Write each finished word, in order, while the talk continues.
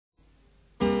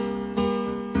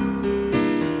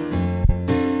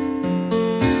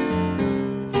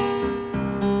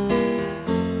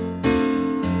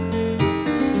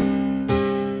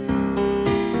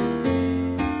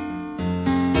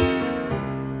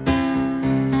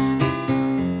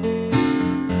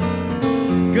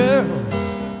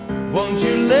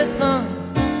son,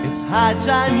 it's high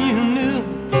time you knew.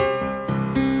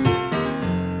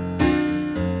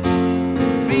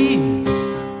 These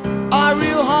are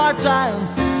real hard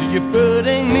times that you're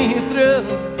putting me through.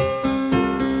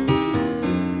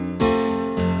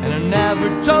 And I never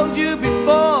told you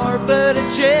before, but it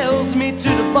chills me to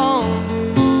the bone.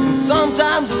 And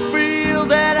sometimes I feel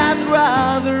that I'd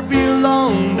rather be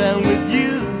alone than with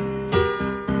you.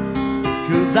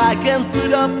 'Cause I can't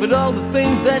put up with all the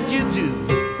things that you do.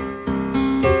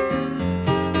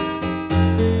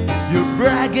 You're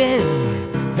bragging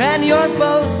and you're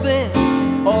boasting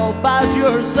all about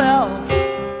yourself.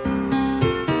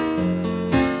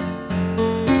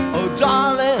 Oh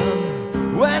darling,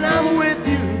 when I'm with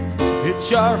you, it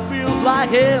sure feels like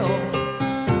hell.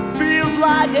 Feels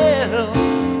like hell.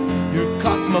 Your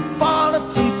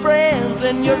cosmopolitan friends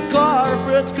and your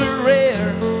corporate career.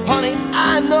 Honey,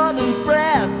 I'm not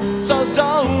impressed, so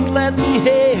don't let me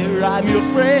hear I'm your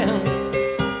friend.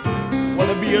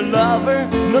 Wanna be a lover,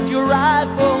 not your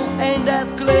rival, ain't that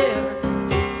clear?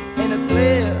 Ain't it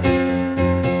clear?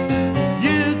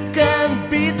 You can't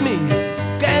beat me,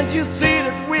 can't you see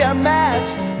that we are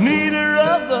matched? Neither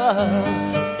of us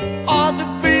ought to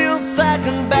feel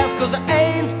second best, 'cause I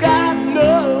ain't got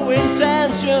no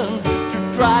intention to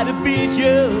try to beat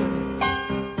you.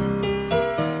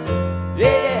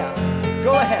 Yeah,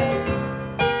 go ahead.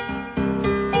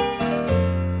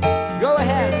 Go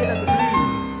ahead, get at the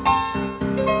blues.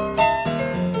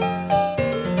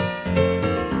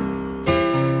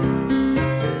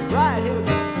 Right here.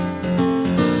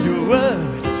 Your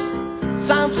words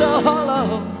sound so hollow.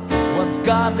 What's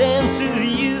got into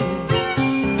you?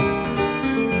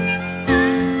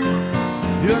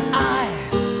 Your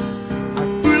eyes are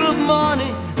full of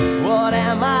money. What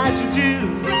am I to do?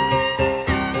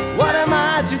 What am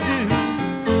I to do?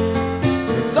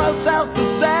 You're so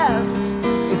self-possessed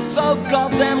and so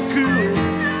goddamn cool.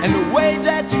 And the way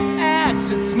that you act,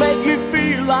 it's make me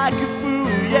feel like a fool.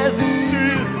 Yes, it's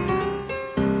true.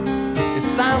 It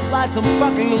sounds like some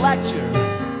fucking lecture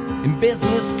in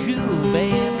business school,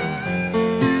 babe.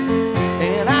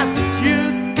 And I said, you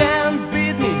can't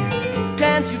beat me.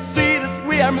 Can't you see that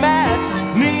we are matched?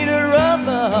 Neither of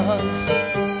us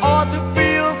ought to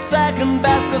feel second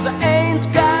best, 'cause I ain't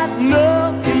got no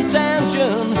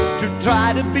intention to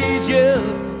try to beat you.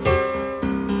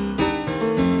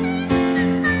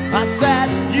 I said,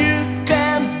 you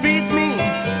can't beat me.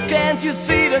 Can't you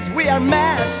see that we are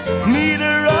matched?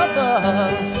 Neither of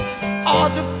us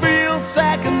ought to feel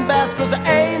second best, 'cause I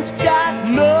ain't got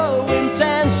no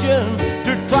intention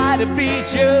to try to beat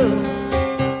you.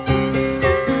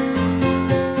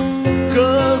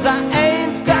 'Cause I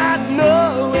ain't got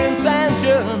no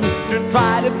intention to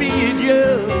try to beat you.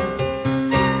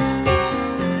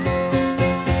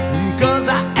 'Cause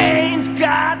I ain't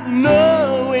got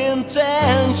no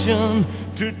intention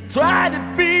to try to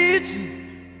beat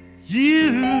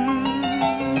you.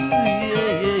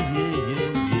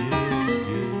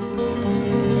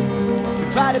 To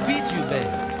try to beat you,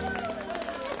 baby.